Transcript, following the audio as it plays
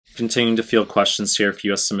Continuing to field questions here for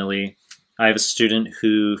USMLE. I have a student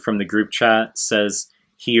who, from the group chat, says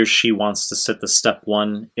he or she wants to sit the step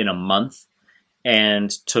 1 in a month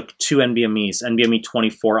and took 2 NBMEs. NBME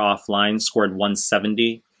 24 offline, scored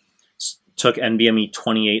 170. Took NBME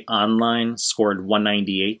 28 online, scored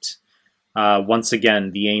 198. Once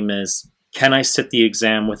again, the aim is, can I sit the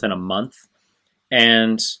exam within a month?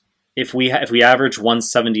 And if we average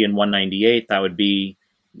 170 and 198, that would be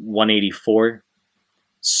 184.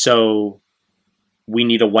 So we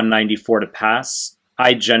need a 194 to pass.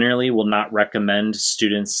 I generally will not recommend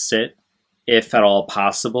students sit, if at all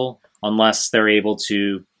possible, unless they're able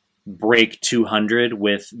to break 200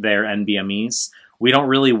 with their NBMEs. We don't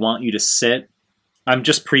really want you to sit. I'm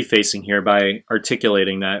just prefacing here by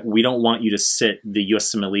articulating that we don't want you to sit the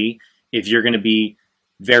USMLE if you're going to be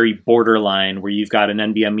very borderline, where you've got an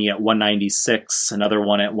NBME at 196, another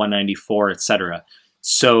one at 194, etc.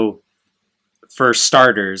 So for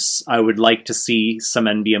starters, I would like to see some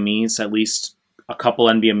NBMEs, at least a couple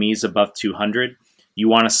NBMEs above 200. You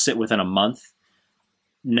want to sit within a month.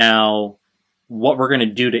 Now, what we're going to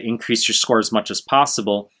do to increase your score as much as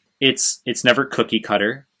possible, it's never cookie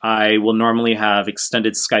cutter. I will normally have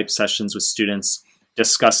extended Skype sessions with students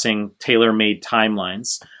discussing tailor-made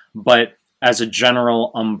timelines, but as a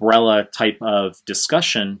general umbrella type of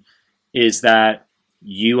discussion is that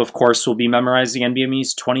you, of course, will be memorizing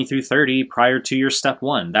NBMEs 20 through 30 prior to your step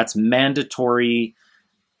 1. That's mandatory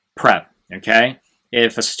prep, okay?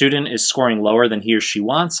 If a student is scoring lower than he or she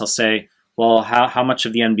wants, I'll say, well, how much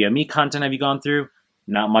of the NBME content have you gone through?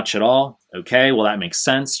 Not much at all. Okay, well, that makes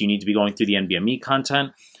sense. You need to be going through the NBME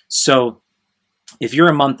content. So if you're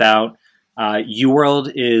a month out,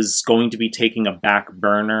 UWorld is going to be taking a back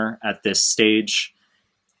burner at this stage.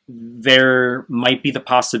 There might be the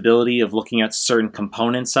possibility of looking at certain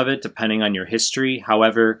components of it depending on your history.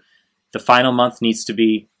 However, the final month needs to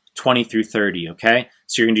be 20 through 30, okay?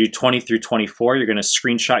 So you're going to do 20 through 24. You're going to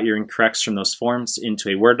screenshot your incorrects from those forms into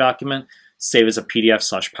a Word document, save as a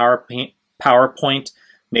PDF/PowerPoint,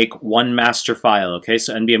 make one master file, okay?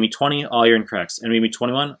 So NBME 20, all your incorrects. NBME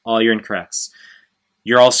 21, all your incorrects.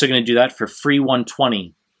 You're also going to do that for free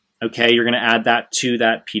 120, okay? You're going to add that to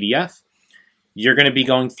that PDF. You're going to be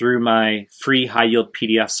going through my free high-yield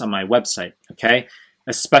PDFs on my website, okay?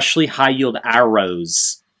 Especially high-yield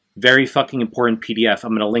arrows. Very fucking important PDF.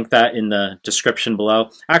 I'm going to link that in the description below.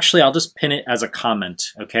 Actually, I'll just pin it as a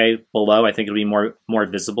comment, okay, below. I think it'll be more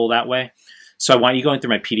visible that way. So I want you going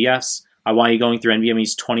through my PDFs. I want you going through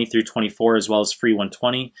NBMEs 20 through 24 as well as free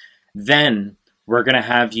 120. Then we're going to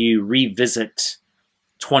have you revisit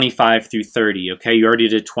 25 through 30, okay? You already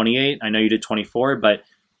did 28. I know you did 24, but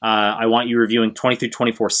I want you reviewing 20 through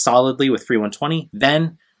 24 solidly with free 120,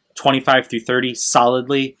 then 25 through 30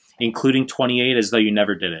 solidly, including 28 as though you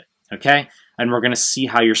never did it, okay? And we're going to see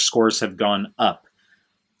how your scores have gone up.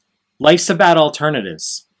 Life's about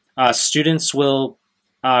alternatives. Students will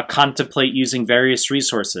contemplate using various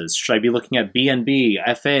resources. Should I be looking at BNB,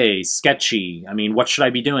 FA, Sketchy? I mean, what should I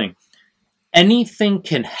be doing? Anything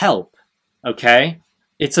can help, okay?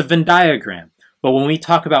 It's a Venn diagram. But when we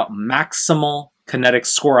talk about maximal kinetic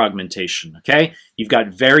score augmentation, okay? You've got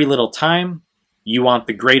very little time. You want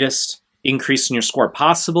the greatest increase in your score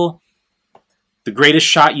possible. The greatest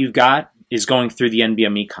shot you've got is going through the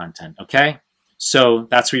NBME content, okay? So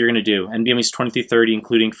that's what you're going to do. NBMEs 20 through 30,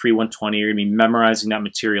 including free 120. You're going to be memorizing that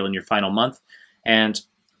material in your final month, and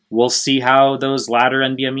we'll see how those latter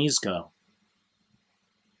NBMEs go.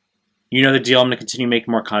 You know the deal. I'm going to continue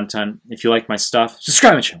making more content. If you like my stuff,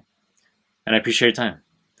 subscribe to my channel. And I appreciate your time.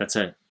 That's it.